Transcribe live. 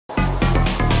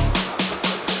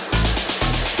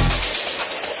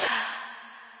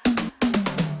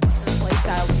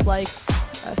like.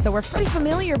 So we're pretty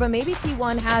familiar, but maybe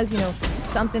T1 has, you know,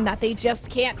 something that they just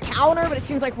can't counter. But it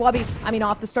seems like Wubby, I mean,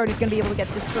 off the start, he's going to be able to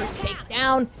get this first pick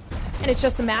down. And it's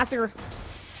just a massacre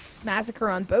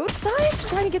on both sides,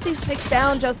 trying to get these picks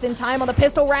down just in time on the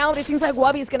pistol round. It seems like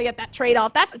Wubby's going to get that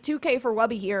trade-off. That's a 2K for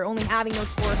Wubby here, only having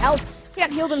those 4 health.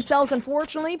 Can't heal themselves,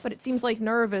 unfortunately, but it seems like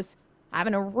Nerve is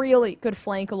having a really good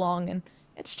flank along, and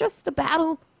it's just a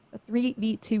battle, a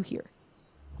 3v2 here.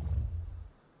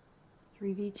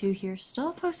 3v2 here,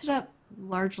 still posted up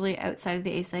largely outside of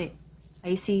the A site.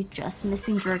 Icy just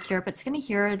missing Jerk here, but it's going to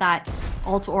hear that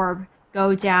ult orb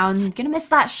go down. Gonna miss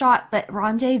that shot, but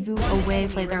Rendezvous away,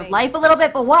 play their life a little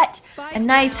bit, but what? A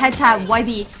nice head tap.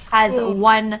 Wubby has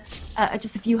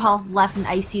just a few health left, and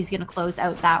Icy's gonna close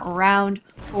out that round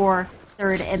for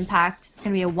third impact. It's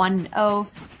gonna be a 1-0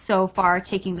 so far.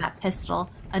 Taking that pistol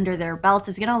under their belts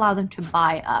is gonna allow them to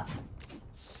buy up.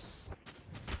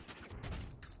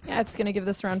 Yeah, it's gonna give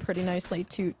this round pretty nicely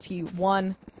to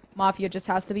T1. Mafia just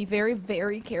has to be very,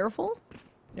 very careful,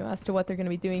 you know, as to what they're gonna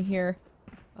be doing here.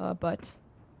 But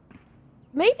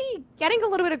maybe getting a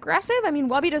little bit aggressive. I mean,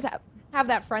 Wubby does have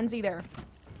that frenzy there.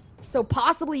 So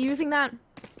possibly using that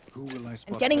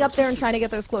and getting up there and trying to get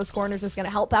those close corners is going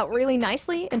to help out really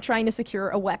nicely and trying to secure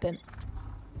a weapon.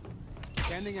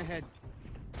 Standing ahead.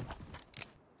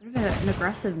 An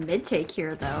aggressive mid-take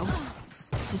here, though.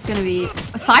 Just going to be...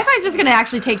 Sci-Fi's just going to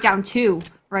actually take down 2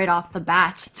 right off the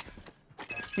bat.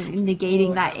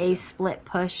 Negating that A split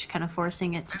push, kind of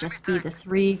forcing it to just be the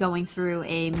 3 going through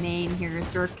a main here.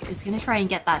 Dirk is going to try and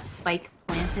get that spike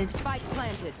planted. Spike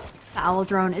planted. The owl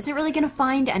drone isn't really going to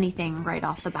find anything right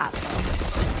off the bat, though.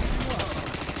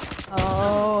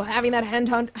 Oh, having that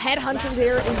headhunter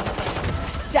there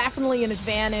is definitely an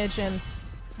advantage, and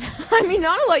I mean,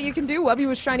 not a lot you can do. Wubby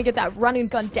was trying to get that running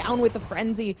gun down with the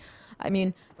frenzy. I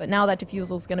mean, but now that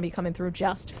defusal is going to be coming through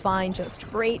just fine, just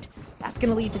great. That's going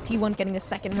to lead to T1 getting the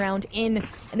second round in.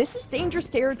 And this is dangerous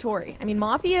territory. I mean,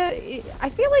 Mafia, I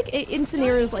feel like in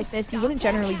scenarios like this, you wouldn't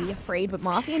generally be afraid, but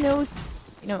Mafia knows,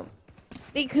 you know,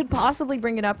 they could possibly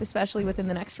bring it up, especially within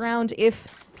the next round.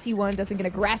 If T1 doesn't get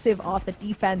aggressive off the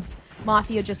defense,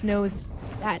 Mafia just knows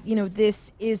that, you know,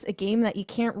 this is a game that you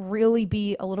can't really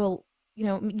be a little, you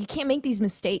know, you can't make these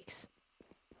mistakes.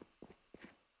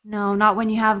 No, not when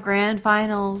you have grand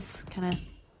finals kind of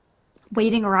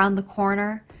waiting around the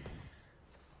corner.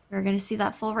 We're going to see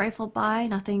that full rifle buy.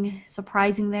 Nothing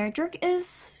surprising there. Jerk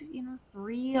is, you know,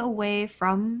 3 away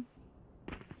from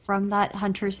that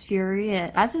Hunter's Fury,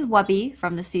 as is Wubby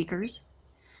from the Seekers.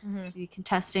 Be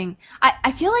contesting.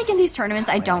 I feel like in these tournaments,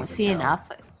 I don't see enough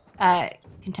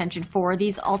contention for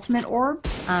these ultimate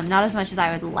orbs. Not as much as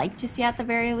I would like to see at the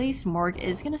very least. Morg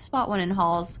is going to spot one in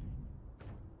halls.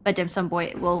 But Dim Sum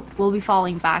Boy will be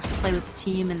falling back to play with the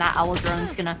team, and that owl drone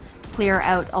is going to clear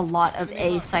out a lot of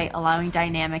A site, allowing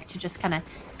Dynamic to just kind of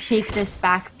take this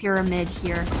back pyramid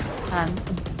here.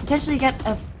 Potentially get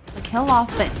a kill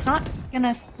off, but it's not going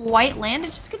to quite land.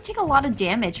 It's just going to take a lot of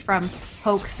damage from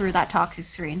poke through that toxic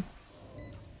screen.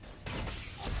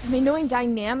 I mean, knowing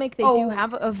Dynamic, they do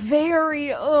have a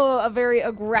very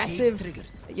aggressive,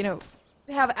 you know,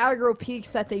 they have aggro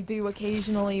peaks that they do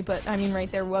occasionally, but I mean, right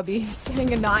there, Wubby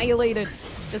getting annihilated,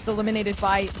 just eliminated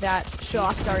by that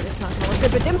shock dart. It's not going to look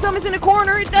good, but Dim Sum is in a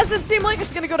corner. It doesn't seem like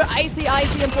it's going to go to Icy.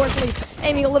 Icy, unfortunately,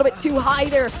 aiming a little bit too high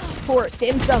there for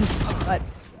Dim Sum, but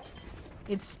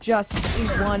it's just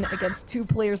a 1 against 2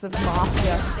 players of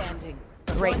Mafia.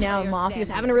 But right now, Mafia's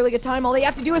having a really good time. All they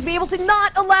have to do is be able to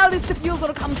not allow this defusal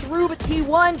to come through, but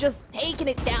T1 just taking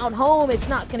it down home. It's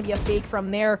not going to be a fake from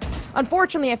there.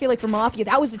 Unfortunately, I feel like for Mafia,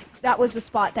 that was a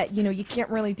spot that, you know, you can't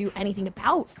really do anything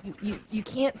about. You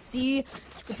can't see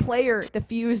the player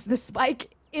defuse the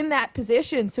spike in that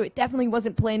position, so it definitely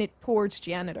wasn't planted towards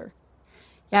Janitor.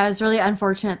 Yeah, it was really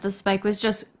unfortunate. The spike was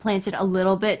just planted a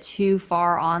little bit too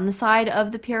far on the side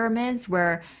of the pyramids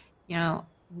where, you know,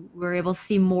 we're able to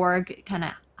see Morg kind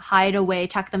of hide away,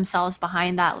 tuck themselves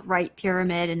behind that right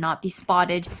pyramid and not be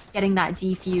spotted, getting that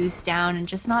defuse down and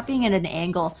just not being at an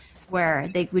angle where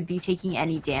they would be taking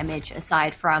any damage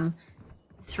aside from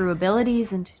through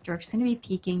abilities. And Jerk's going to be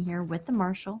peeking here with the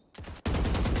Marshal.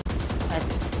 But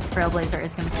Trailblazer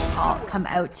is going to come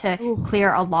out to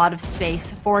clear a lot of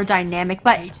space for Dynamic,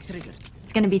 but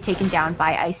it's going to be taken down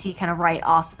by Icy kind of right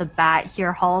off the bat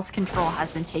here. Hall's control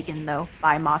has been taken, though,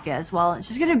 by Mafia as well. It's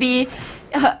just going to be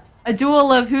a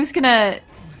duel of who's going to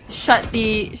shut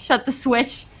the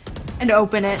switch and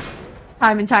open it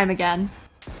time and time again.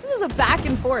 This is a back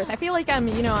and forth. I feel like I'm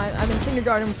in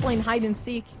kindergarten playing hide and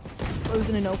seek,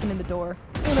 closing and opening the door.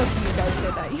 I don't know if you guys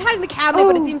did that. You hide in the cabinet,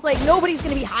 but it seems like nobody's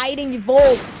going to be hiding.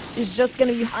 Evolve is just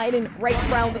going to be hiding right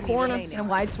around the corner. And a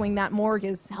wide swing that Morg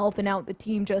is helping out the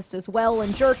team just as well.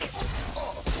 And Jerk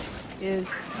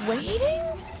is waiting.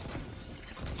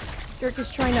 Jerk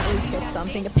is trying to at least get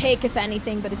something, a pick if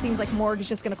anything, but it seems like Morg is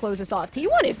just going to close this off.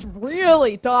 T1 is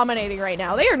really dominating right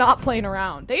now. They are not playing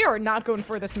around. They are not going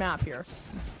for this map here.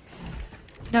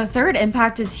 No, Third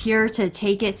Impact is here to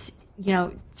take it, you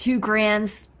know, 2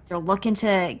 grands. They're looking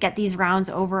to get these rounds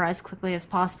over as quickly as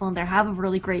possible, and they have a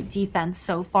really great defense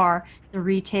so far. The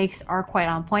retakes are quite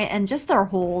on point, and just their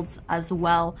holds as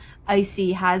well.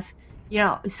 Icy has, you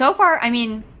know, so far, I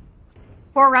mean,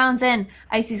 4 rounds in,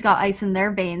 Icy's got ice in their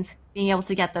veins, being able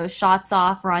to get those shots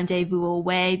off, rendezvous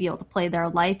away, be able to play their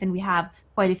life, and we have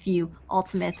quite a few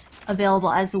ultimates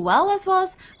available as well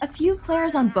as a few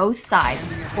players on both sides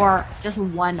who are just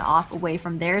 1 off away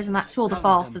from theirs, and that tool de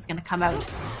false is going to come out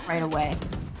right away.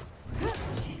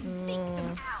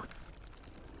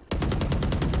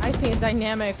 I see a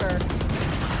dynamic or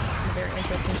a very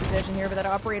interesting position here, but that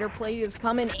operator play is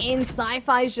coming in.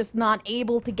 Sci-Fi is just not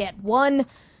able to get one.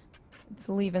 It's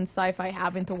leaving Sci-Fi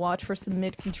having to watch for some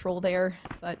mid control there,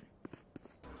 but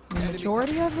the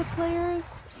majority of the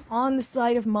players on the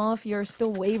side of Mafia are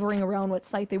still wavering around what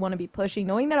site they want to be pushing,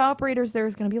 knowing that operators there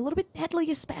is going to be a little bit deadly,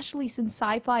 especially since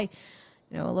Sci-Fi, you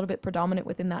know, a little bit predominant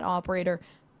within that operator.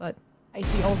 But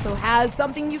Icy also has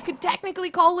something you could technically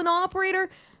call an operator.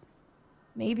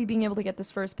 Maybe being able to get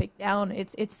this first pick down.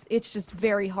 It's just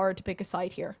very hard to pick a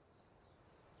side here.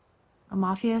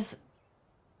 Mafia's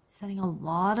spending a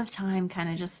lot of time kind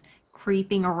of just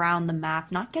creeping around the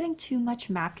map, not getting too much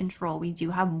map control. We do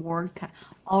have more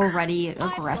already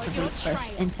aggressively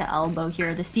pushed into elbow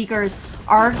here. The Seekers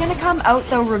are going to come out,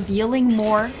 though, revealing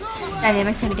more.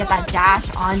 Dynamic's going to get that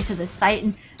dash onto the site,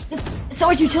 and just so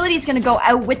much utility is going to go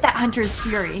out with that Hunter's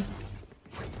Fury.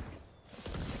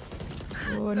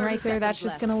 Ooh, and right there, that's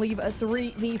just going to leave a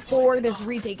 3v4. This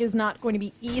retake is not going to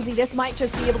be easy. This might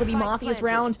just be able to be Mafia's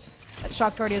round. That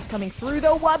shock guard is coming through,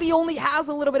 though. Wubby only has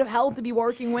a little bit of health to be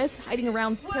working with, hiding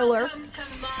around Pillar.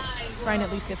 Trying to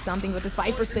at least get something, but this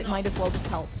Viper Spit might as well just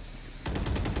help.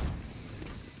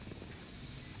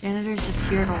 Janitor's just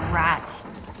here to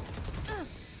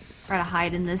try to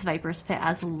hide in this Viper's Pit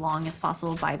as long as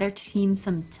possible. Buy their team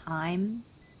some time,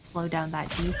 slow down that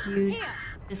defuse,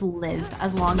 just live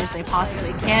as long as they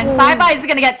possibly can. Sci-Fi is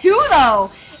gonna get 2 though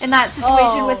in that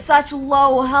situation with such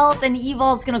low health, and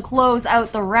Evil's gonna close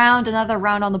out the round. Another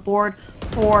round on the board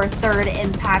for Third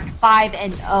Impact,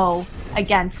 5-0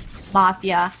 against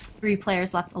Mafia. 3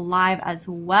 players left alive as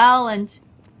well, and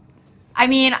I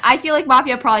mean, I feel like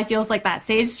Mafia probably feels like that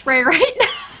Sage Spray right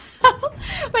now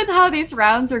with how these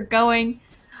rounds are going.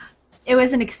 It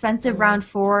was an expensive round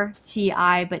for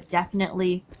TI, but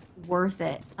definitely worth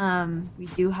it. We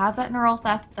do have that Neural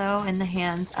Theft, though, in the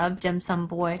hands of Dim Sum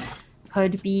Boy.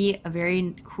 Could be a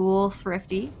very cool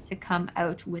Thrifty to come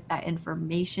out with that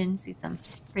information. See some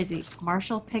crazy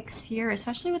Marshall picks here,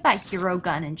 especially with that hero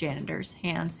gun in Janitor's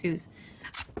hands, who's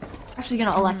actually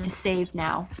going to elect to save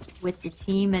now with the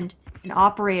team, and an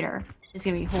operator is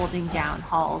going to be holding down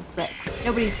Halls, but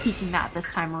nobody's peeking that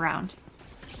this time around.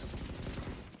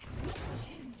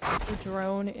 The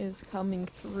drone is coming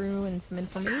through and some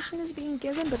information is being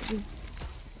given, but there's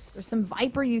some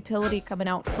Viper utility coming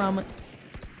out from...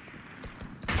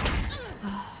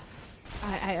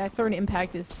 Third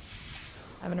Impact is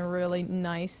having a really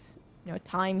nice, you know,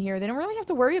 time here. They don't really have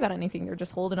to worry about anything. They're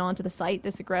just holding on to the site.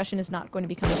 This aggression is not going to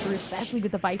be coming through, especially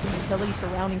with the Viper utility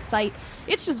surrounding site.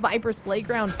 It's just Viper's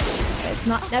playground. It's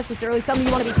not necessarily something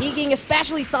you want to be peeking,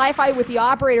 especially Sci-Fi with the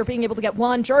operator being able to get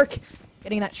one Jerk.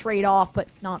 Getting that trade off, but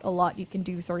not a lot you can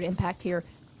do. Third Impact here.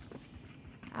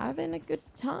 Having a good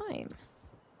time.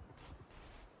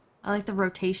 I like the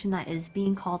rotation that is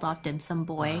being called off. Dim Sum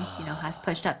Boy, you know, has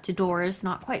pushed up to doors.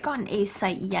 Not quite gotten a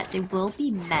site yet. They will be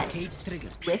met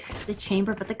with the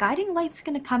chamber, but the guiding light's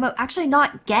going to come out. Actually,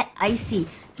 not get Icy.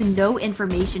 So no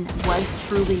information was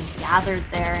truly gathered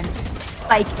there. And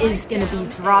Spike is going to be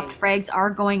dropped. Frags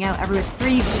are going out. Everyone's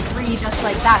 3v3 just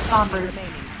like that. Converse.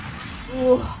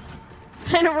 Ooh.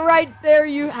 And right there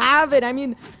you have it. I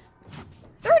mean,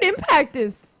 Third Impact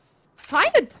is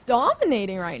kind of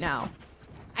dominating right now.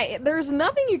 There's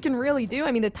nothing you can really do.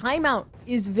 I mean, the timeout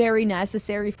is very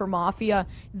necessary for Mafia.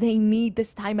 They need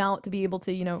this timeout to be able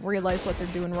to, you know, realize what they're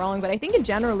doing wrong. But I think in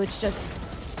general, it's just,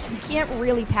 you can't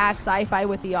really pass Sci-Fi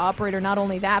with the operator. Not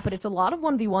only that, but it's a lot of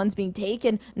 1v1s being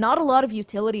taken. Not a lot of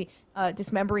utility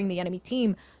dismembering the enemy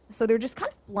team. So they're just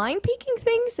kind of blind peeking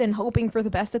things and hoping for the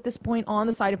best at this point on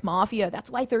the side of Mafia. That's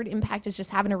why Third Impact is just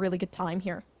having a really good time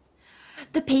here.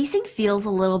 The pacing feels a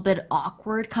little bit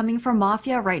awkward coming from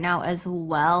Mafia right now as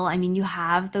well. I mean, you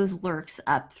have those lurks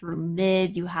up through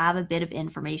mid, you have a bit of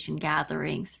information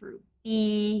gathering through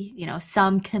B,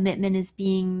 some commitment is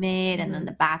being made, and then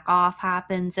the back off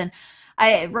happens. And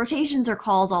rotations are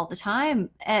called all the time,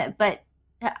 but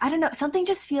I don't know, something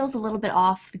just feels a little bit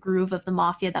off the groove of the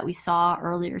Mafia that we saw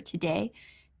earlier today.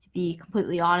 To be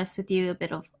completely honest with you, a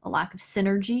bit of a lack of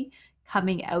synergy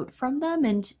coming out from them.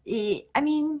 And I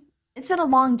mean, it's been a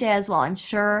long day as well. I'm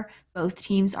sure both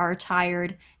teams are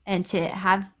tired, and to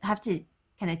have to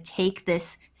kind of take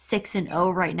this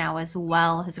 6-0 right now as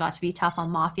well has got to be tough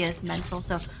on Mafia's mental.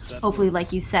 So hopefully,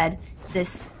 like you said,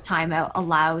 this timeout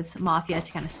allows Mafia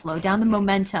to kind of slow down the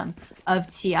momentum of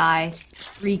TI,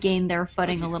 regain their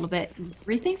footing a little bit,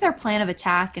 rethink their plan of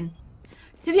attack. And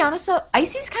to be honest though,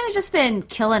 Icy's kind of just been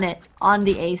killing it on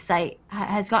the A site,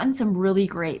 has gotten some really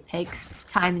great picks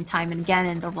time and time and again,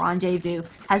 and the rendezvous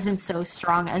has been so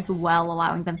strong as well,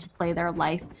 allowing them to play their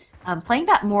life, playing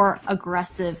that more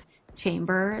aggressive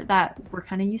chamber that we're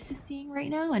kind of used to seeing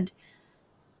right now. And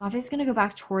Mafia's going to go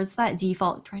back towards that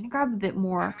default, trying to grab a bit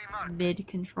more mid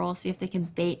control, see if they can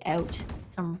bait out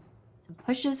some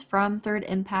pushes from Third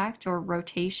Impact or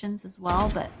rotations as well.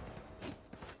 But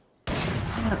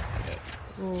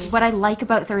what I like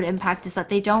about Third Impact is that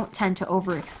they don't tend to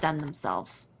overextend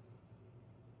themselves.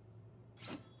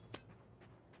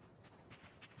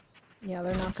 Yeah,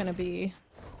 they're not going to be...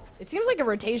 It seems like a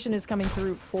rotation is coming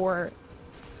through for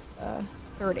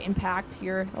Third Impact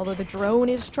here, although the drone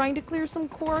is trying to clear some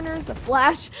corners. The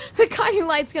flash, the guiding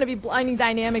light's going to be blinding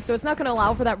Dynamic, so it's not going to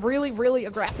allow for that really, really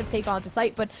aggressive take onto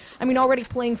site. But, I mean, already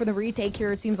playing for the retake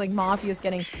here, it seems like Mafia's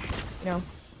getting,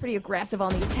 pretty aggressive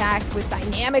on the attack, with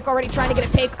Dynamic already trying to get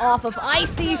a pick off of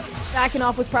Icy. Backing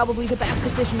off was probably the best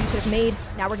decision you could have made.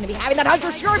 Now we're going to be having that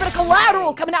Hunter's Fury, but a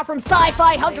collateral coming out from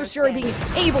Sci-Fi. Hunter's Fury being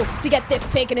able to get this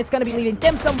pick, and it's going to be leaving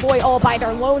Dim Sum Boy all by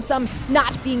their lonesome,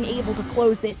 not being able to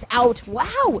close this out.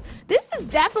 Wow, this is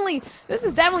definitely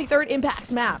Third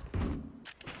Impact's map.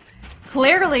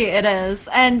 Clearly it is,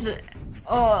 and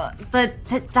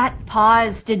that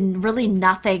pause did really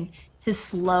nothing to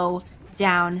slow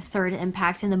down Third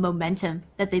Impact and the momentum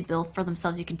that they built for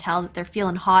themselves. You can tell that they're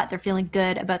feeling hot, they're feeling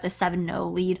good about the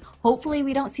 7-0 lead. Hopefully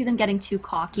we don't see them getting too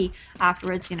cocky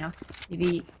afterwards,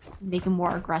 maybe making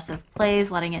more aggressive plays,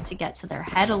 letting it to get to their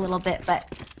head a little bit. But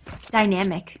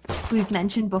Dynamic, we've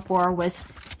mentioned before, was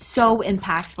so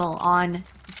impactful on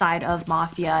the side of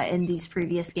Mafia in these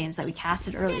previous games that we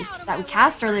cast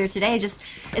earlier today. Just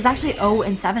is actually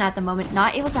 0-7 at the moment,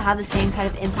 not able to have the same kind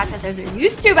of impact that those are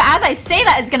used to. But as I say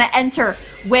that, it's going to enter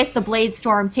with the Blade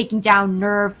Storm taking down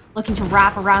Nerve, looking to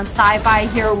wrap around Sci-Fi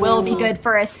here. Will be good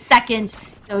for a second.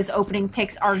 Those opening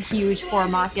picks are huge for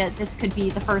Mafia. This could be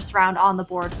the first round on the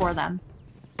board for them.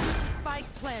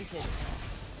 Spike planted.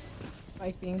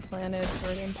 Spike being planted,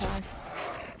 Third Impact.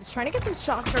 Just trying to get some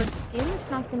shock darts in. It's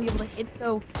not going to be able to hit,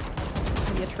 though. It's going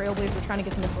to be a Trailblazer trying to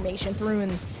get some information through,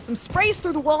 and some sprays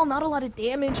through the wall. Not a lot of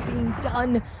damage being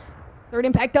done. Third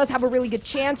Impact does have a really good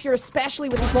chance here, especially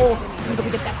with Evolve being able to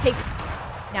get that pick.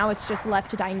 Now it's just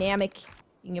left to Dynamic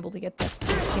being able to get the...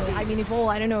 I mean, Evolve,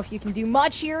 I don't know if you can do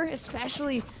much here,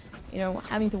 especially,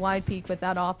 having to wide peek with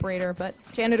that operator, but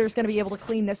Janitor's going to be able to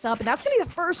clean this up, and that's going to be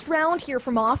the first round here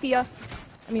for Mafia.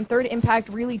 I mean, Third Impact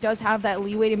really does have that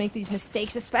leeway to make these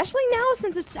mistakes, especially now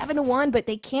since it's 7-1, but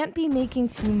they can't be making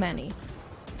too many.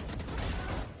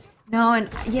 No, and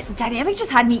Dynamic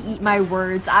just had me eat my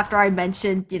words after I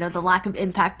mentioned, the lack of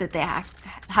impact that they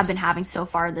have been having so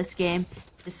far this game.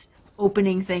 Just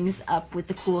opening things up with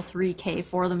the cool 3K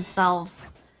for themselves.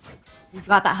 We've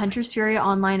got that Hunter's Fury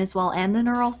online as well, and the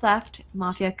Neural Theft.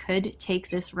 Mafia could take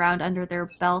this round under their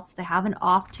belts. They have an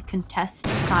op to contest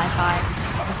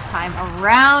Sci-Fi this time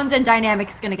around, and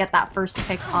Dynamic's going to get that first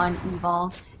pick on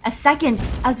Evil. A second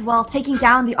as well, taking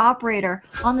down the operator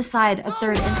on the side of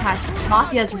Third Impact.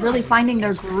 Mafia is really finding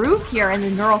their groove here, and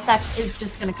the Neural Theft is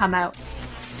just going to come out.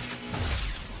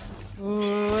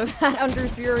 Ooh, that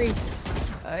Hunter's Fury.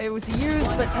 It was used,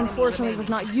 but unfortunately was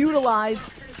not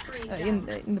utilized in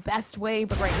the best way.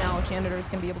 But right now, Janitor is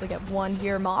going to be able to get one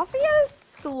here. Mafia is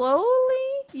slowly,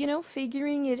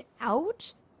 figuring it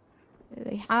out.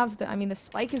 They have the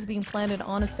spike is being planted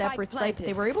on a separate site, but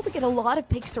they were able to get a lot of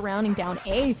picks surrounding down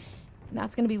A, and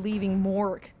that's going to be leaving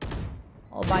Morg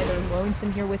all by their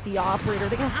lonesome here with the operator.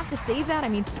 They're going to have to save that. I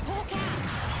mean,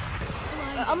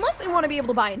 unless they want to be able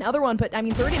to buy another one, but I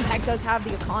mean, Third Impact does have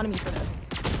the economy for this.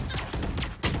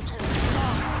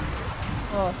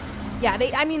 Yeah,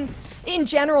 in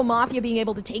general, Mafia being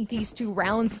able to take these two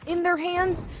rounds in their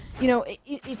hands,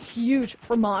 it's huge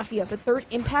for Mafia. But Third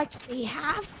Impact, they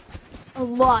have a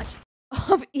lot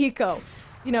of eco.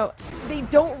 You know, they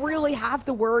don't really have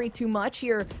to worry too much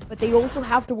here, but they also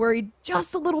have to worry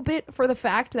just a little bit for the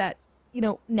fact that, you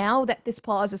know, now that this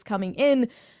pause is coming in,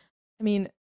 I mean,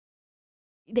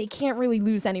 they can't really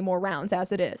lose any more rounds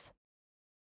as it is.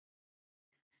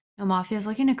 Now, Mafia is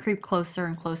looking to creep closer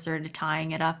and closer to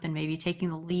tying it up and maybe taking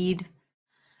the lead.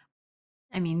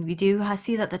 I mean, we do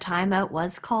see that the timeout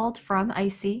was called from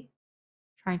Icy,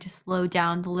 trying to slow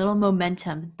down the little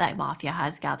momentum that Mafia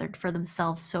has gathered for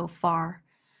themselves so far.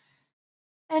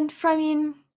 And I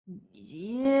mean,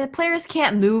 yeah, players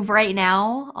can't move right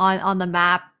now on the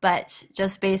map, but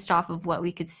just based off of what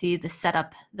we could see, the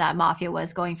setup that Mafia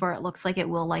was going for, it looks like it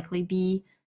will likely be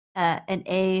an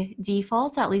A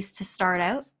default, at least to start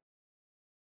out.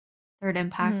 Third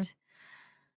impact.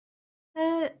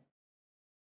 I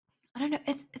don't know.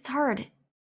 It's hard.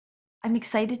 I'm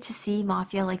excited to see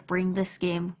Mafia like bring this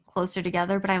game closer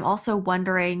together, but I'm also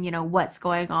wondering, you know, what's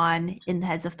going on in the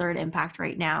heads of Third Impact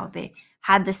right now. They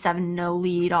had the 7-0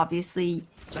 lead. Obviously,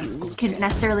 you couldn't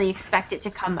necessarily expect it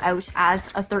to come out as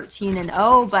a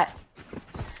 13-0, but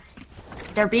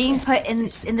they're being put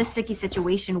in the sticky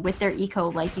situation with their eco,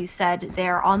 like you said.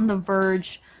 They're on the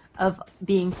verge of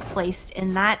being placed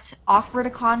in that awkward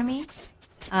economy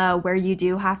where you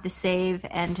do have to save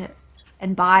and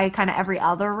buy kind of every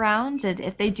other round. And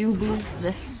if they do lose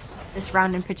this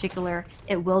round in particular,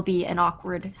 it will be an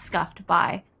awkward scuffed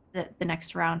buy the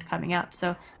next round coming up.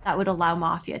 So that would allow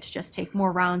Mafia to just take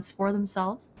more rounds for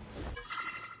themselves.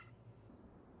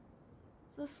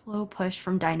 It's a slow push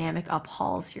from Dynamic up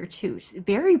halls here too.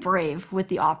 Very brave with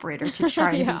the operator to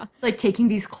try and be, like taking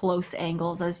these close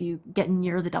angles as you get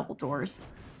near the double doors.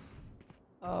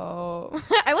 Oh,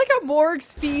 I like how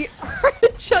Morg's feet are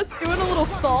just doing a little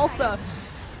salsa.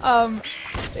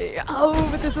 Oh,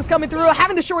 but this is coming through.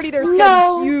 Having the shorty there is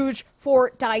gonna be huge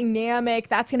for Dynamic.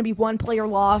 That's gonna be one player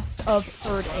lost of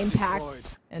Third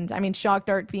Impact. And I mean, Shock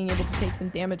Dart being able to take some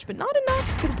damage, but not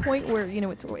enough to the point where, you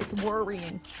know, it's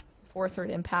worrying for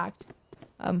Third Impact.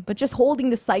 But just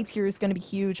holding the sights here is gonna be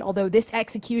huge. Although this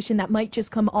execution that might just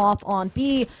come off on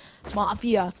B,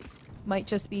 Mafia might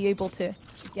just be able to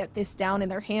get this down in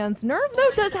their hands. Nerve, though,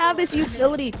 does have this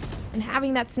utility, and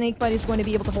having that snake bite is going to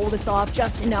be able to hold this off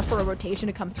just enough for a rotation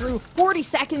to come through. 40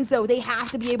 seconds, though, they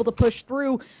have to be able to push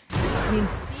through. I mean,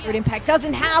 Third Impact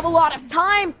doesn't have a lot of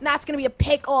time, and that's going to be a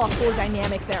pick off for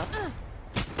Dynamic there.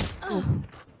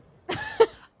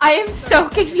 I am so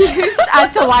confused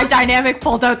as to why Dynamic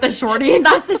pulled out the shorty in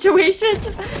that situation.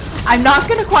 I'm not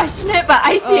going to question it, but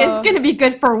Icy is going to be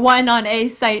good for one on A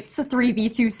site. It's a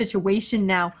 3v2 situation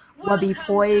now. Wubby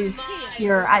poised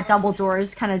here at double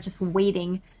doors, kind of just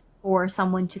waiting for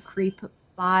someone to creep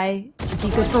by. Should be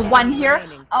good for one here.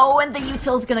 Oh, and the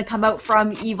util's going to come out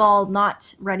from Evil,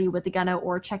 not ready with the gun out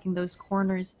or checking those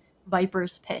corners.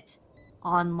 Viper's Pit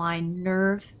online.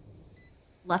 Nerve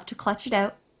left to clutch it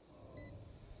out.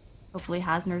 Hopefully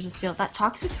has Nerves of Steel. That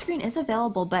toxic screen is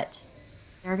available, but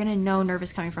they're gonna know Nerve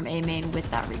is coming from A main with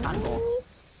that recon bolt.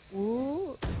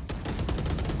 Ooh.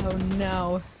 Oh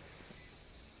no.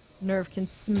 Nerve can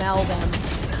smell them.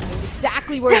 Knows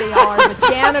exactly where they are, but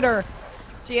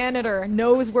Janitor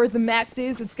knows where the mess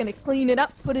is. It's gonna clean it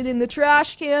up, put it in the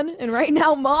trash can, and right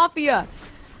now Mafia.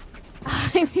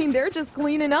 I mean, they're just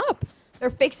cleaning up. They're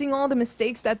fixing all the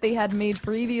mistakes that they had made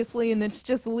previously, and it's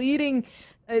just leading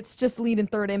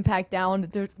Third Impact down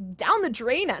the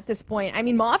drain at this point. I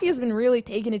mean, Mafia's been really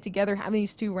taking it together, having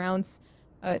these 2 rounds,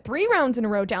 3 rounds in a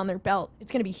row down their belt.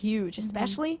 It's going to be huge,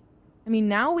 especially, I mean,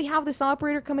 now we have this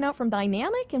operator coming out from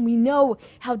Dynamic, and we know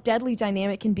how deadly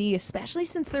Dynamic can be, especially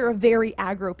since they're a very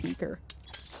aggro peaker.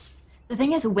 The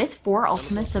thing is, with 4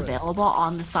 ultimates available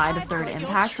on the side of Third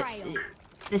Impact,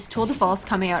 this Tour de Force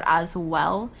coming out as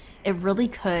well, it really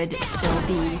could still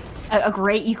be a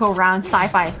great eco round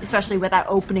sci-fi, especially with that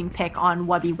opening pick on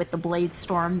Wubby with the Blade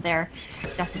Storm there.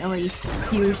 Definitely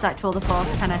huge, that Tour de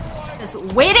Force kind of just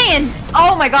waiting and,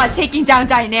 oh my god, taking down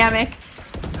Dynamic.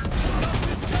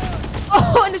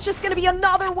 Oh, and it's just gonna be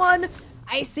another one.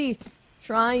 Icy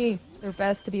trying their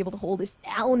best to be able to hold this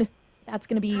down. That's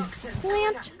gonna be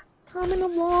Plant coming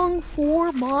along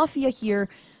for Mafia here.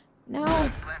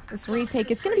 Now, this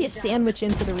retake, it's going to be a sandwich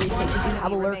in for the retake. We do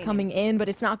have alert coming in, but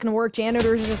it's not going to work.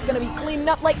 Janitors are just going to be cleaning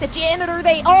up like the janitor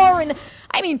they are. And,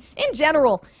 I mean, in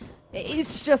general,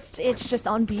 it's just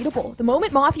unbeatable. The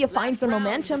moment Mafia finds their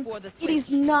momentum, it is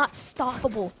not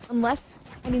stoppable. Unless,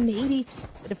 I mean, maybe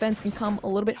the defense can come a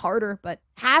little bit harder. But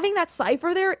having that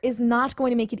Cypher there is not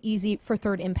going to make it easy for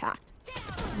Third Impact.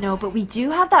 No, but we do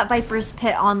have that Viper's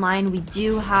Pit online. We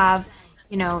do have,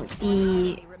 you know,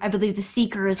 the I believe the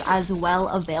Seeker is as well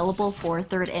available for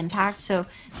third impact, so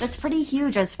that's pretty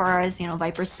huge as far as, you know,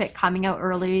 Viper's pick coming out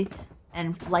early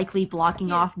and likely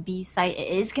blocking off B site. It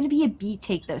is going to be a B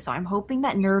take though, so I'm hoping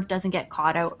that Nerve doesn't get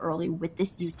caught out early with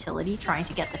this utility trying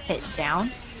to get the pit down.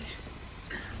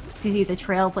 CZ, the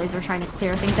Trailblazer, trying to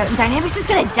clear things out, and Dynamic's just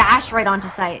going to dash right onto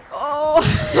site. Oh,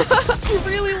 I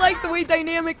really like the way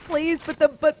Dynamic plays,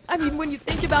 but I mean, when you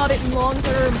think about it in long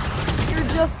term, you're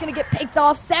just gonna get picked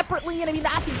off separately, and I mean,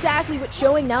 that's exactly what's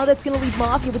showing. Now that's gonna leave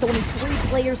Mafia with only 3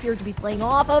 players here to be playing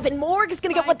off of, and Morg is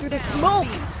gonna get one through the smoke.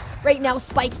 Right now,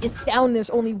 Spike is down. There's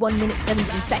only 1 minute,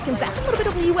 17 seconds. That's a little bit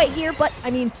of leeway here, but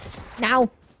I mean, now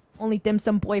only Dim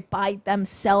Sum Boy by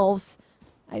themselves.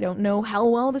 I don't know how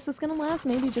well this is gonna last.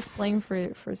 Maybe just playing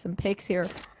for some picks here,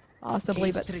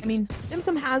 possibly. But I mean, Dim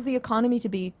Sum has the economy to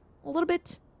be a little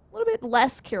bit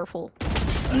less careful.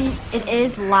 I mean, it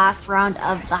is last round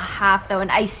of the half though,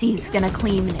 and Icy's gonna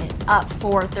clean it up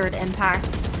for third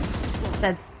impact.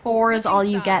 Said 4 is all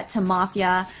you get to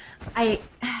Mafia. I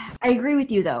agree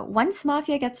with you though. Once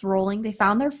Mafia gets rolling, they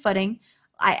found their footing.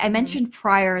 I mentioned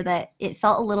prior that it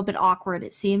felt a little bit awkward.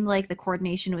 It seemed like the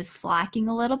coordination was slacking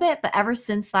a little bit, but ever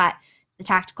since that, the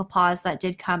tactical pause that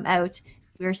did come out,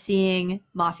 we're seeing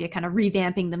Mafia kind of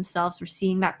revamping themselves. We're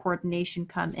seeing that coordination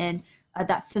come in.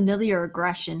 That familiar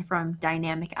aggression from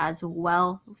Dynamic as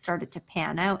well started to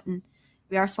pan out, and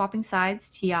we are swapping sides.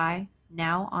 TI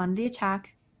now on the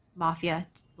attack. Mafia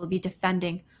will be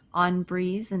defending on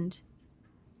Breeze, and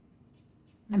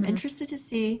I'm interested to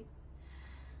see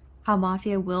how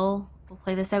Mafia will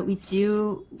play this out. We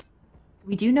do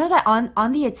know that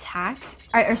on the attack,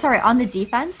 or sorry, on the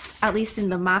defense, at least in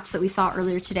the maps that we saw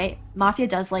earlier today, Mafia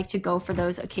does like to go for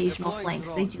those occasional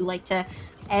flanks. They do like to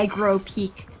aggro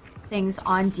peek things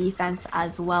on defense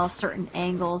as well, certain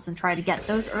angles, and try to get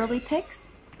those early picks.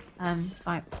 It'll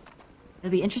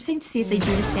be interesting to see if they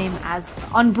do the same as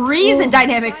on Breeze. And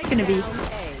Dynamic's gonna be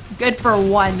good for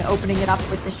 1, opening it up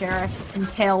with the Sheriff and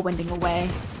tailwinding away.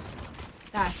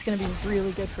 That's gonna be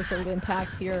really good for third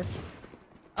impact here.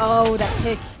 Oh, that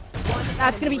pick.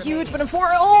 That's gonna be huge, but in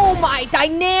 4, oh my,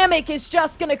 Dynamic is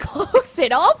just gonna close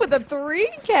it off with a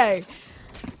 3K.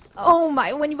 Oh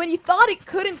my, when you thought it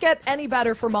couldn't get any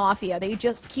better for Mafia, they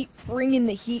just keep bringing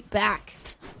the heat back.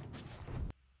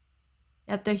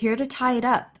 Yep, they're here to tie it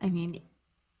up. I mean,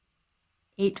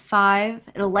 8-5.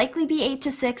 It'll likely be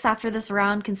 8-6 after this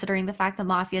round, considering the fact that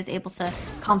Mafia is able to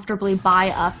comfortably buy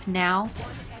up now.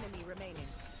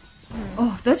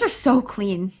 Oh, those are so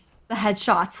clean. The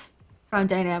headshots from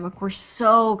Dynamic were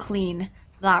so clean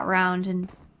that round,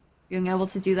 and being able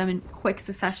to do them in quick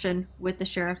succession with the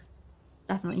Sheriff is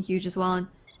definitely huge as well. And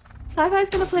Sci-Fi's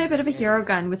gonna play a bit of a hero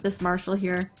gun with this Marshall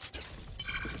here.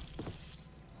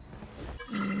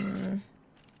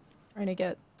 Trying to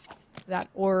get that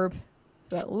orb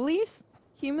to at least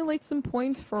accumulate some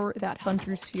points for that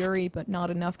Hunter's Fury, but not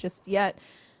enough just yet.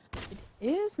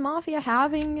 Is Mafia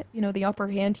having, you know, the upper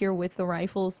hand here with the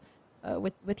rifles,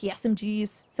 with the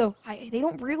SMGs? So they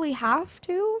don't really have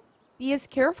to be as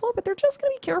careful, but they're just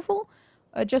gonna be careful,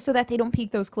 just so that they don't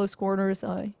peek those close corners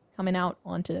coming out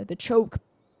onto the choke.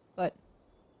 But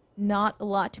not a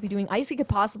lot to be doing. Icy could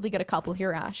possibly get a couple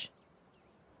here, Ash.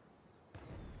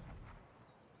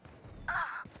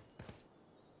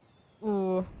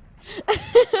 Ooh.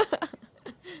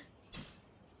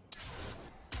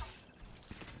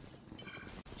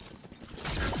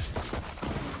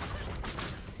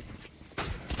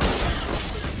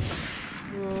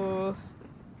 Ooh.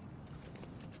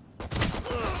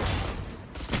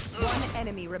 One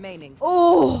enemy remaining.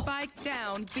 Oh! Spike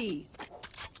down B.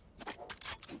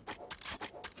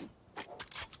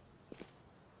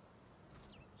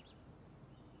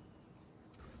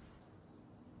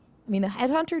 I mean, the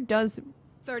Headhunter does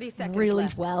 30 seconds really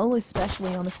left. well,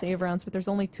 especially on the save rounds, but there's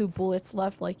only 2 bullets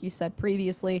left, like you said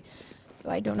previously. So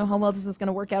I don't know how well this is going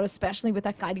to work out, especially with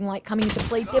that guiding light coming into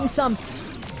play. Dim Sum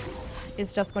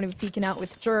is just going to be peeking out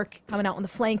with Jerk coming out on the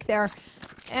flank there.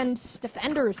 And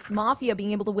defenders, Mafia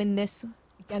being able to win this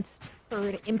against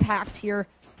third impact here.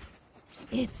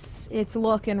 It's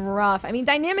looking rough. I mean,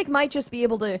 Dynamic might just be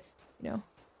able to, you know,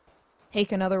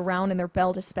 take another round in their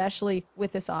belt, especially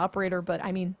with this operator, but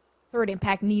I mean, third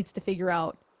impact needs to figure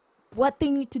out what they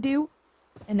need to do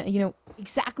and, you know,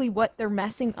 exactly what they're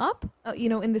messing up, you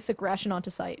know, in this aggression onto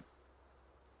site.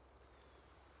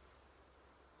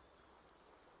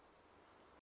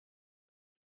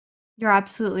 You're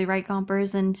absolutely right,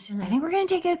 Gompers, and I think we're going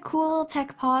to take a cool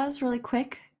tech pause really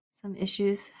quick. Some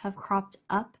issues have cropped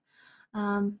up.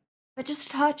 But just to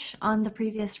touch on the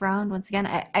previous round, once again,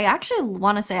 I actually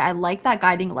want to say I like that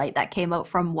guiding light that came out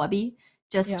from Wubby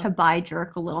just to buy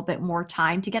Jerk a little bit more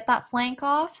time to get that flank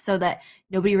off, so that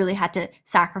nobody really had to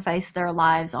sacrifice their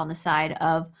lives on the side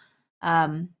of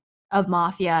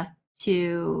Mafia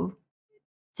to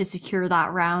secure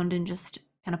that round and just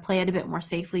kind of play it a bit more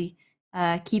safely.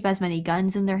 Keep as many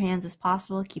guns in their hands as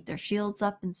possible, keep their shields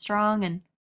up and strong. And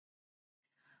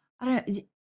I don't know,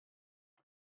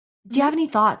 do you have any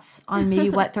thoughts on maybe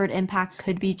what Third Impact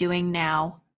could be doing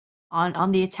now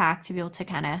on the attack to be able to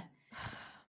kind of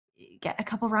get a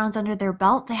couple rounds under their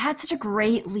belt? They had such a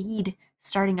great lead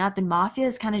starting up, and Mafia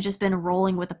has kind of just been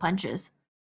rolling with the punches.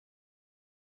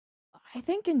 I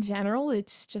think in general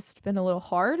it's just been a little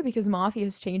hard because Mafia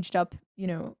has changed up, you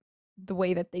know, the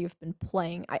way that they've been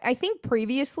playing. I think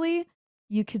previously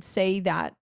you could say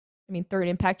that, I mean, Third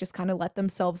Impact just kind of let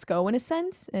themselves go in a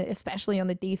sense, especially on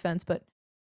the defense. But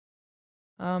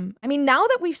I mean, now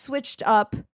that we've switched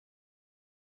up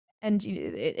and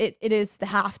it is the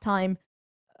halftime,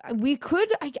 we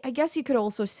could, I guess you could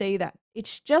also say that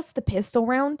it's just the pistol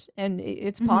round, and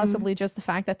it's possibly just the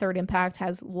fact that Third Impact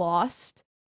has lost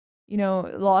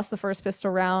the first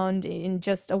pistol round in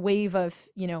just a wave of,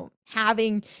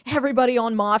 having everybody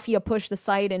on Mafia push the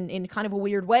site in kind of a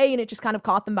weird way, and it just kind of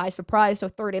caught them by surprise, so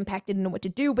Third Impact didn't know what to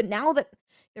do. But now that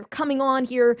they're coming on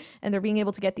here and they're being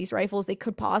able to get these rifles, they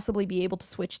could possibly be able to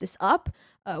switch this up,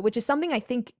 which is something I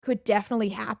think could definitely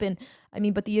happen. I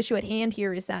mean, but the issue at hand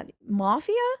here is that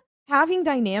Mafia, having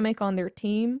Dynamic on their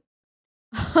team,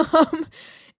 it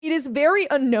is very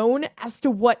unknown as to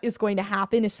what is going to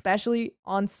happen, especially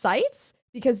on sites,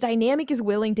 because Dynamic is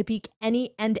willing to peek any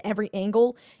and every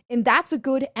angle, and that's a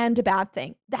good and a bad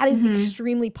thing. That is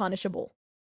extremely punishable.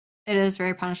 It is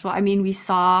very punishable. I mean, we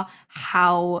saw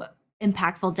how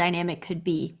impactful Dynamic could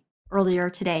be earlier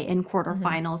today in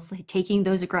quarterfinals. Like, taking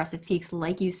those aggressive peaks,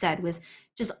 like you said, was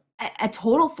just a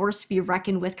total force to be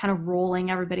reckoned with, kind of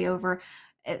rolling everybody over,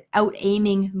 out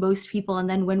aiming most people. And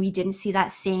then when we didn't see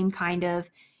that same kind of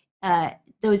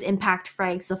those impact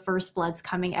frags, the first bloods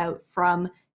coming out from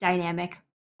Dynamic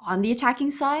on the attacking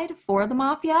side for the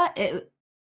Mafia,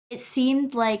 it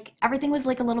seemed like everything was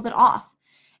like a little bit off.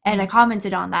 And I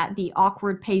commented on that, the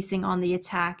awkward pacing on the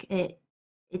attack. It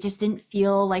just didn't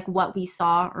feel like what we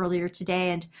saw earlier today.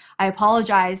 And I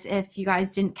apologize if you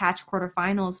guys didn't catch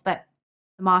quarterfinals, but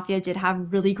the Mafia did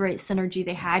have really great synergy.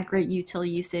 They had great util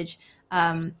usage,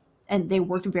 and they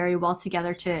worked very well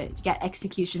together to get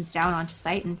executions down onto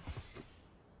site.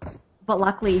 But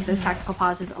luckily, those tactical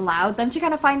pauses allowed them to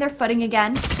kind of find their footing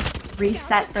again,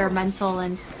 reset their mental,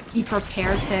 and be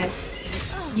prepared to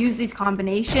use these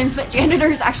combinations. But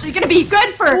Janitor is actually going to be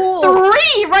good for 3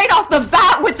 right off the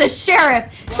bat with the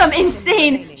Sheriff. Some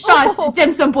insane shots.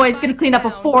 Dim Sum Boy is going to clean up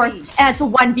a 4th, and it's a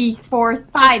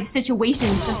 1v5 situation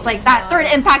just like that. Third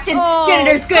Impact, and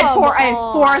Janitor's good for a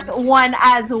 4th one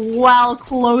as well,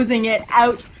 closing it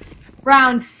out.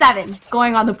 Round 7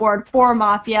 going on the board for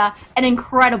Mafia. An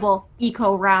incredible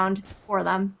eco round for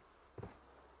them.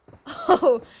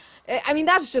 Oh, I mean,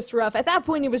 that's just rough. At that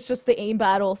point, it was just the aim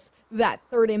battles that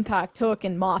Third Impact took,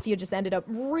 and Mafia just ended up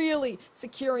really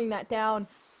securing that down.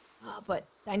 But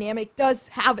Dynamic does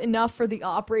have enough for the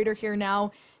operator here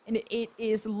now, and it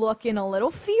is looking a little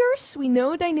fierce. We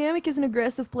know Dynamic is an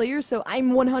aggressive player, so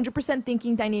I'm 100%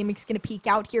 thinking Dynamic's going to peek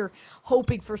out here,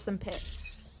 hoping for some picks.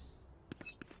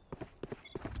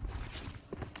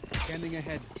 Scanning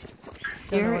ahead.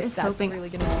 Here is hoping. Really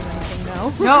gonna do anything,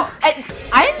 no. No,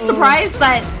 I am surprised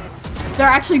that they're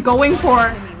actually going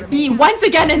for B once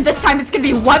again, and this time it's gonna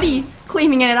be Wubby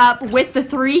cleaning it up with the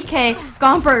 3K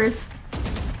Gompers.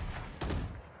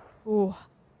 Ooh.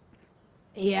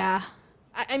 Yeah.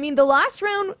 I mean, the last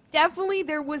round, definitely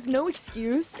there was no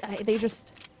excuse.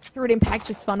 Third Impact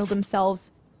just funneled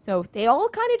themselves. So they all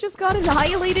kind of just got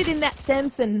annihilated in that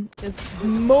sense and just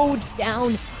mowed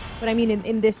down. But I mean,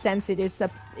 in this sense, it is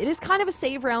kind of a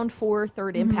save round for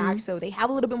Third Impact, so they have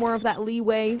a little bit more of that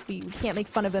leeway. We can't make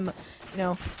fun of them,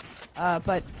 but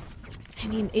I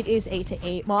mean, it is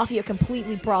 8-8. Mafia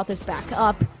completely brought this back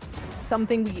up.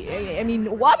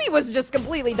 Wubby was just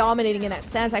completely dominating in that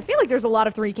sense. I feel like there's a lot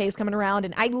of 3Ks coming around,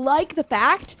 and I like the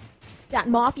fact that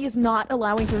Mafia is not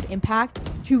allowing Third Impact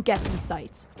to get these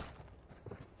sites.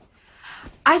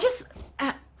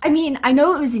 I mean, I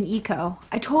know it was an eco.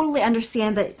 I totally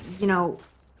understand that,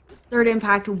 Third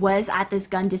Impact was at this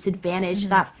gun disadvantage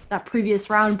that previous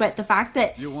round, but the fact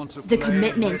that the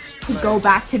commitment to go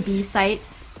back to B site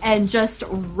and just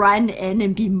run in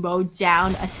and be mowed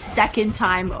down a second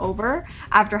time over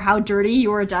after how dirty you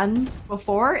were done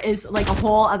before is like a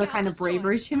whole other kind of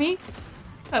bravery to me.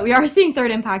 But we are seeing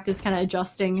Third Impact is kind of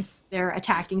adjusting their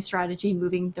attacking strategy,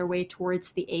 moving their way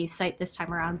towards the A site this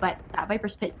time around. But that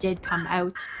Viper's Pit did come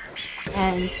out,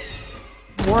 and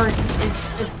Ward is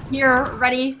just here,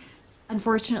 ready.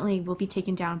 Unfortunately, will be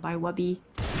taken down by Wubby.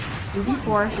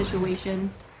 2v4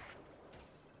 situation.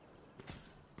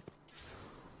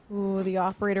 Ooh, the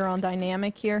operator on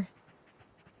dynamic here.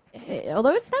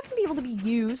 Although it's not going to be able to be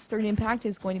used, Third Impact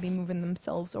is going to be moving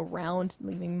themselves around,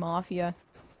 leaving Mafia.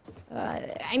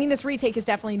 I mean, this retake is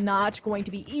definitely not going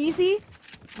to be easy.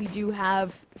 We do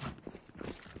have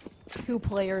 2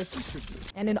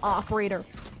 players and an operator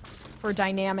for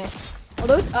dynamic.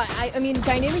 Although, I mean,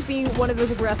 dynamic being one of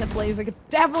those aggressive players that could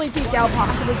definitely peek out,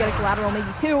 possibly get a collateral, maybe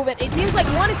 2, but it seems like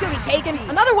one is going to be taken.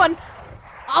 Another one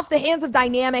off the hands of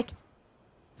dynamic.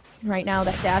 Right now,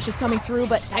 that dash is coming through,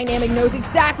 but Dynamic knows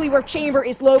exactly where Chamber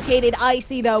is located.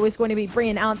 Icy, though, is going to be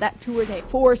bringing out that 2-a-day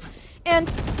force, and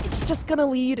it's just going to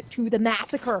lead to the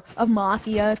massacre of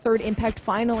Mafia. Third Impact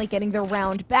finally getting their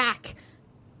round back,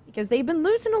 because they've been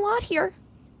losing a lot here,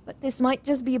 but this might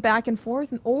just be a back and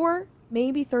forth, or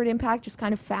maybe Third Impact just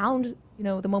kind of found, you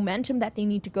know, the momentum that they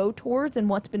need to go towards and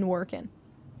what's been working.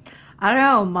 I don't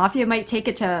know, Mafia might take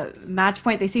it to match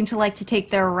point. They seem to like to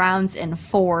take their rounds in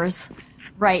 4s.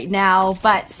 Right now,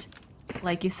 but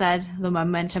like you said, the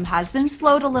momentum has been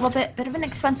slowed a little bit. Bit of an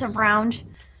expensive round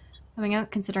coming out,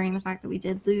 considering the fact that we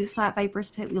did lose that Viper's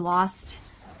Pit. We lost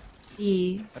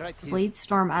the Blade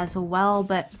Storm as well,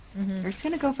 but they're just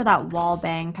gonna go for that wall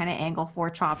bang kind of angle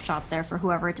for chop shop there for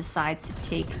whoever decides to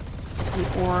take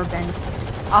the orb. And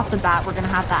off the bat, we're gonna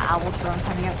have that owl drone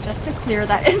coming out just to clear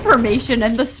that information,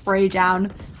 and the spray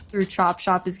down through chop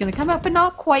shop is gonna come out, but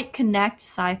not quite connect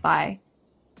Sci-Fi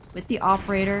with the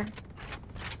operator.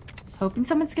 Just hoping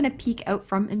someone's gonna peek out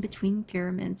from in between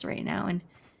pyramids right now, and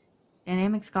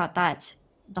Dynamic's got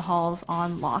the halls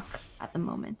on lock at the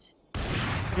moment.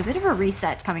 But a bit of a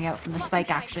reset coming out from the spike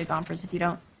actually, Gompers. If you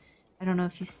don't, I don't know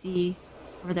if you see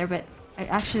over there, but it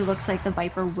actually looks like the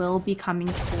Viper will be coming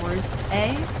towards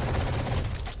A.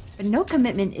 But no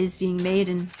commitment is being made,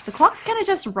 and the clock's kind of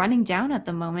just running down at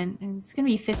the moment. And it's gonna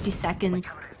be 50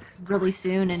 seconds really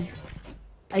soon, and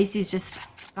Icy's just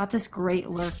got this great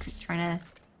lurk, trying to,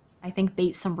 I think,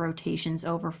 bait some rotations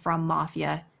over from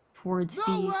Mafia towards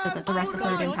B so that the rest of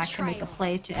Third Impact can make a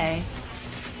play to A.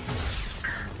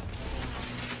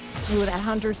 Ooh, that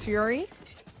Hunter's Fury.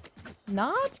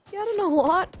 Not getting a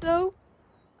lot, though.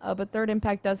 But Third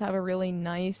Impact does have a really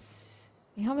nice...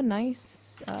 They have a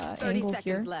nice angle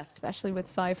here, left. Especially with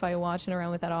Sci-Fi watching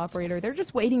around with that operator. They're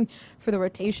just waiting for the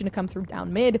rotation to come through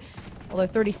down mid. Although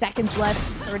 30 seconds left,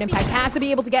 Third Impact has to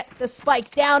be able to get the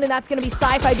spike down, and that's going to be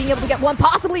Sci-Fi being able to get one,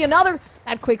 possibly another.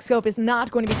 That quick scope is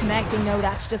not going to be connecting. No,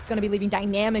 that's just going to be leaving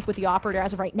Dynamic with the operator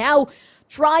as of right now,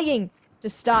 trying to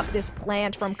stop this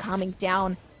plant from coming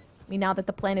down. I mean, now that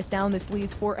the plant is down, this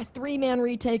leads for a 3-man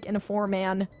retake and a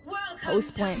 4-man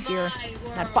post plant here.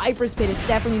 That Viper's Pit is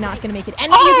definitely not going to make it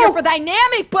any easier for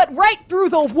Dynamic, but right through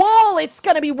the wall, it's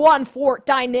going to be one for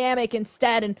Dynamic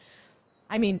instead. And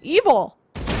I mean, Evil,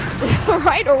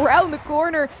 right around the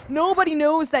corner. Nobody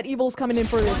knows that Evil's coming in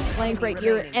for this flank right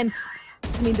here. And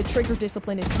I mean, the trigger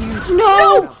discipline is huge.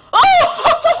 No!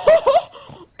 Oh!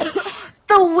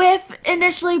 The whiff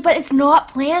initially, but it's not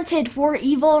planted for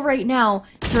Evil right now.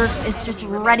 Dirk is just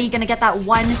ready, gonna get that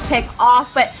one pick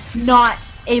off, but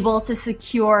not able to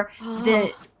secure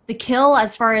the kill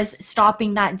as far as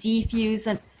stopping that defuse.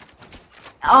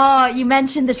 And you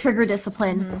mentioned the trigger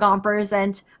discipline, Gompers,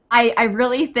 and I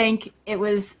really think it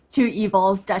was to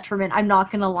Evil's detriment. I'm not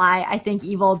gonna lie. I think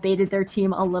Evil baited their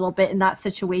team a little bit in that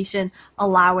situation,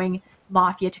 allowing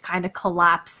Mafia to kind of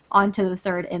collapse onto the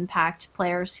Third Impact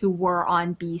players who were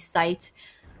on B site.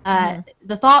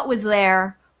 The thought was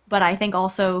there, but I think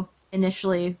also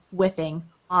initially whiffing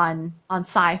on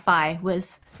Sci-Fi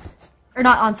was, or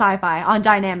not on Sci-Fi, on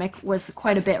Dynamic was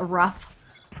quite a bit rough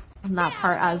on that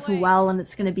part as well. And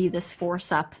it's going to be this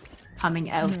force up coming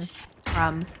out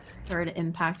from Third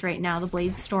Impact right now. The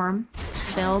Blade Storm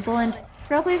is available, and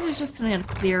Trailblazer's just going to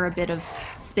clear a bit of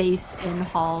space in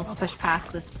halls, push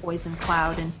past this poison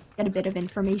cloud, and get a bit of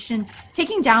information.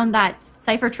 Taking down that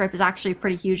Cypher Trip is actually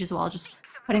pretty huge as well, just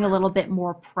putting a little bit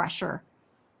more pressure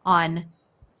on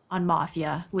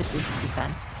Mafia with this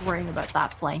defense, worrying about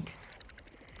that flank.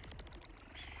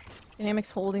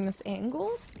 Dynamic's holding this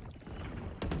angle.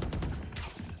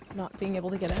 Not being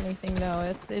able to get anything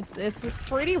though. It's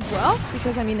pretty rough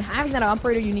because I mean, having that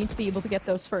operator, you need to be able to get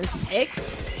those first picks.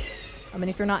 I mean,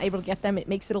 if you're not able to get them, it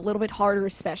makes it a little bit harder,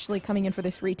 especially coming in for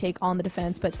this retake on the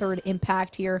defense. But Third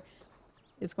Impact here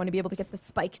is going to be able to get the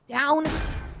spike down.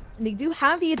 And they do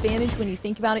have the advantage when you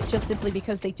think about it, just simply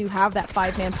because they do have that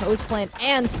 5-man post plant.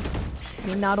 And, I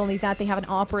mean, not only that, they have an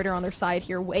operator on their side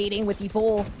here waiting with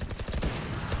Evil.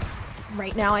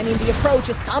 right now. I mean, the approach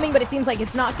is coming, but it seems like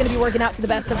it's not going to be working out to the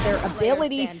best of their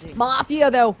ability.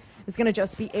 Mafia, though, is going to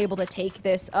just be able to take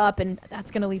this up, and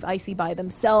that's going to leave Icy by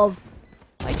themselves.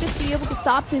 Might just be able to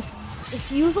stop this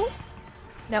refusal.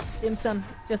 No, Dim Sum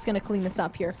just going to clean this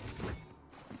up here.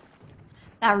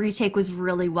 That retake was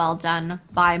really well done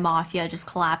by Mafia, just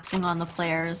collapsing on the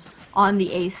players on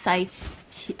the A site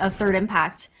of Third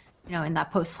Impact. You know, in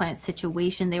that post-plant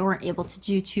situation, they weren't able to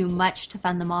do too much to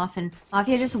fend them off, and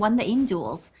Mafia just won the aim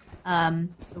duels.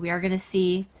 We are going to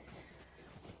see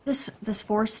this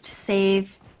forced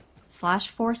save /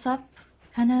 force up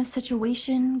kind of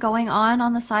situation going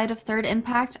on the side of Third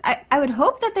Impact. I would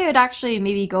hope that they would actually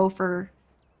maybe go for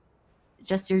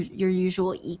just your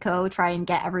usual eco, try and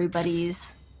get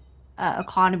everybody's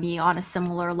economy on a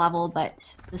similar level,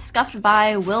 but the scuffed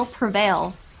buy will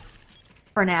prevail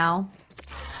for now.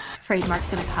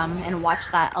 Trademark's gonna come and watch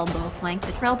that elbow flank.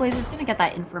 The Trailblazer's gonna get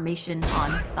that information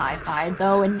on sci-fi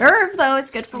though, and Nerve though,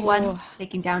 it's good for one.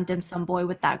 Taking down Dim Sum Boy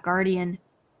with that Guardian.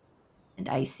 And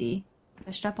Icy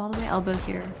pushed up all the way elbow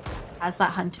here. Has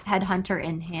that headhunter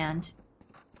in hand.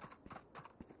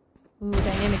 Ooh,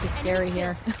 Dynamic is scary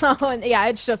here. Oh, and yeah,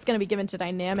 it's just gonna be given to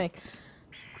Dynamic.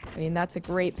 I mean, that's a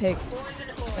great pick.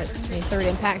 But I mean, Third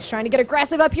Impact's trying to get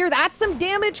aggressive up here. That's some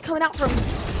damage coming out from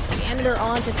Janitor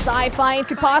onto Sci-Fi, and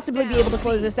could possibly be able to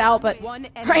close this out, but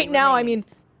right now, I mean,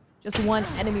 just one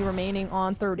enemy remaining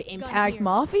on Third Impact.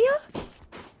 Mafia?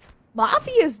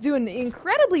 Mafia is doing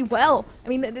incredibly well. I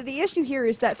mean, the issue here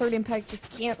is that Third Impact just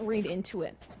can't read into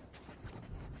it.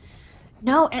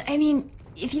 No, and I mean,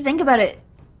 if you think about it,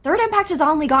 Third Impact has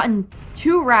only gotten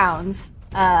 2 rounds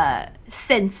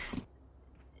since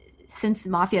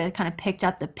Mafia kind of picked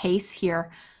up the pace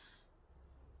here.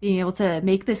 Being able to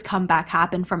make this comeback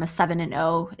happen from a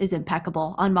 7-0 is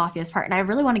impeccable on Mafia's part. And I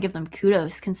really want to give them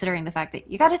kudos, considering the fact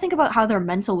that you got to think about how their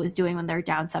mental was doing when they're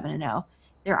down 7-0.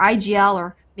 Their IGL,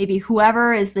 or maybe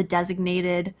whoever is the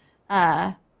designated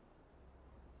kind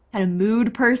of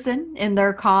mood person in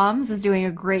their comms, is doing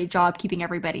a great job keeping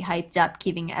everybody hyped up,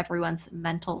 keeping everyone's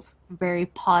mentals very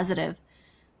positive,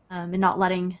 and not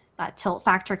letting that tilt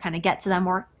factor kind of get to them.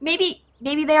 Or maybe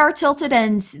they are tilted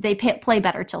and they play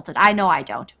better tilted. I know I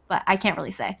don't, but I can't really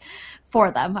say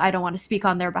for them. I don't want to speak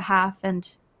on their behalf,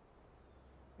 and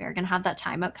we're going to have that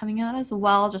timeout coming out as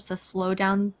well, just to slow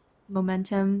down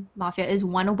momentum. Mafia is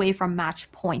 1 away from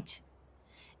match point.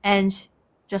 And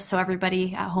just so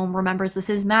everybody at home remembers, this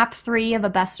is map 3 of a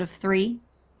best of 3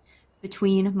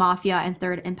 between Mafia and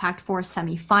Third Impact for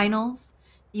semifinals.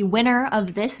 The winner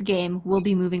of this game will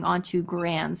be moving on to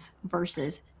Grands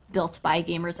versus Built by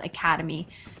Gamers Academy.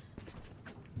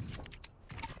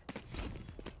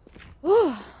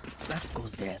 That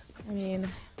goes there. I mean,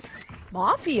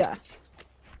 Mafia.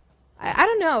 I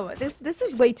don't know. This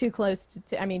is way too close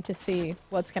to see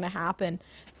what's gonna happen.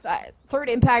 Third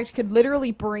Impact could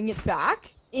literally bring it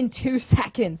back in 2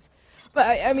 seconds.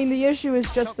 But I mean, the issue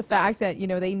is just the fact that, you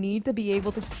know, they need to be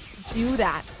able to do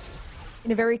that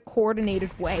in a very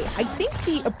coordinated way. I think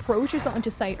the approaches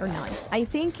onto site are nice. I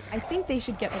think they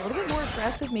should get a little bit more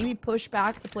aggressive, maybe push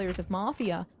back the players of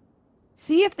Mafia.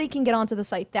 See if they can get onto the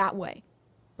site that way.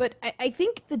 But I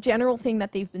think the general thing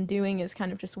that they've been doing is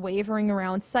kind of just wavering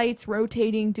around sites,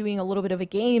 rotating, doing a little bit of a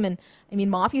game. And I mean,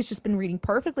 Mafia's just been reading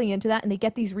perfectly into that, and they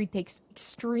get these retakes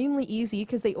extremely easy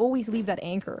because they always leave that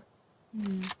anchor.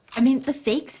 I mean, the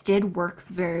fakes did work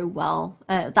very well,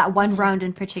 that one round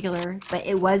in particular, but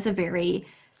it was a very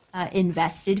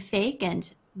invested fake,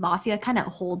 and Mafia kind of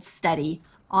holds steady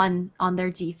on their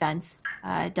defense.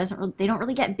 They don't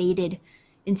really get baited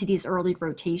into these early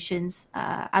rotations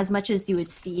as much as you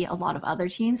would see a lot of other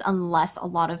teams, unless a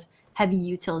lot of heavy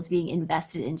util is being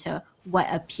invested into what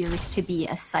appears to be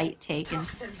a site take, and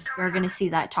we're going to see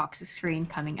that toxic screen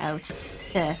coming out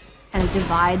to kind of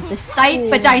divide the site,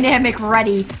 but Dynamic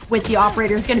ready with the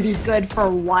operator is going to be good for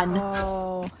 1.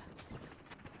 Oh.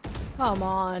 Come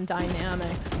on,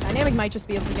 Dynamic. Dynamic might just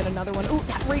be able to get another one. Ooh,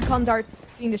 that recon dart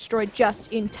being destroyed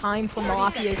just in time for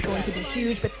Mafia is going to be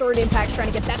huge, but Third Impact's trying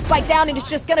to get that spike down, and it's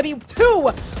just going to be 2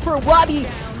 for Wabi.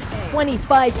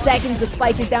 25 seconds, the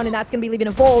spike is down, and that's going to be leaving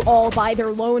a Vol all by their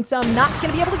lonesome. Not going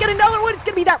to be able to get another one. It's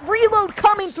going to be that reload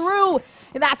coming through,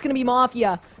 and that's going to be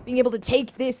Mafia being able to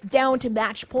take this down to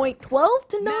match point,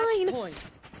 12-9.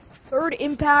 Third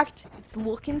Impact, it's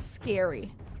looking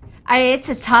scary. It's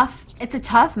a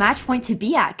tough match point to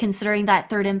be at, considering that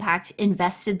Third Impact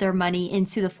invested their money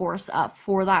into the force up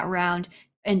for that round,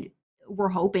 and we're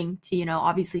hoping to, you know,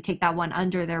 obviously take that one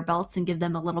under their belts and give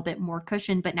them a little bit more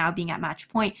cushion. But now being at match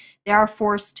point, they are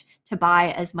forced to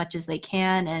buy as much as they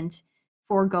can and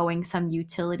foregoing some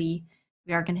utility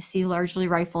We are going to see largely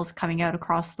rifles coming out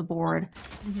across the board.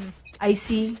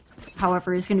 Icy,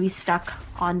 however, is going to be stuck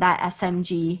on that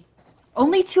SMG.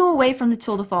 Only 2 away from the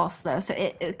Tour de Force, though, so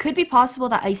it could be possible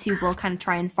that Icy will kind of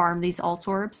try and farm these alt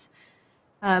orbs.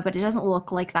 But it doesn't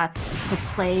look like that's the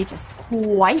play just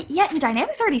quite yet. And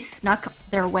Dynamic's already snuck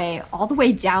their way all the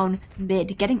way down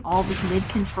mid, getting all this mid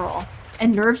control.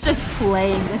 And Nerve's just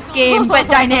playing this game, but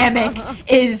Dynamic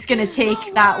is going to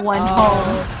take that one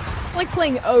home. It's like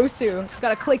playing Osu.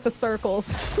 Gotta click the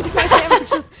circles. Dynamic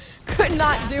just could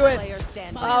not do it. Player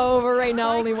standing. Oh, but right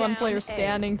now only one player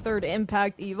standing. Third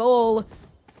impact, Evil.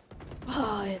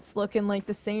 Oh, it's looking like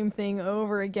the same thing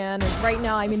over again. And right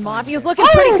now, I mean, Mafia's looking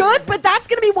pretty good, but that's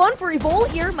going to be one for Evol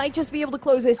here. Might just be able to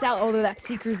close this out, although that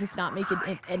Seekers is not making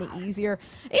it any easier.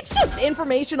 It's just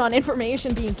information on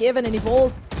information being given, and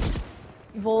Evol's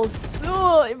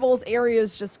area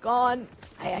is just gone.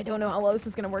 I don't know how well this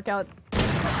is going to work out.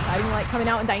 Guiding Light coming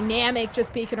out and Dynamic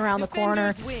just peeking around the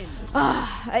corner. Defenders win.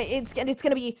 It's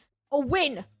going to be a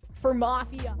win for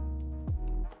Mafia.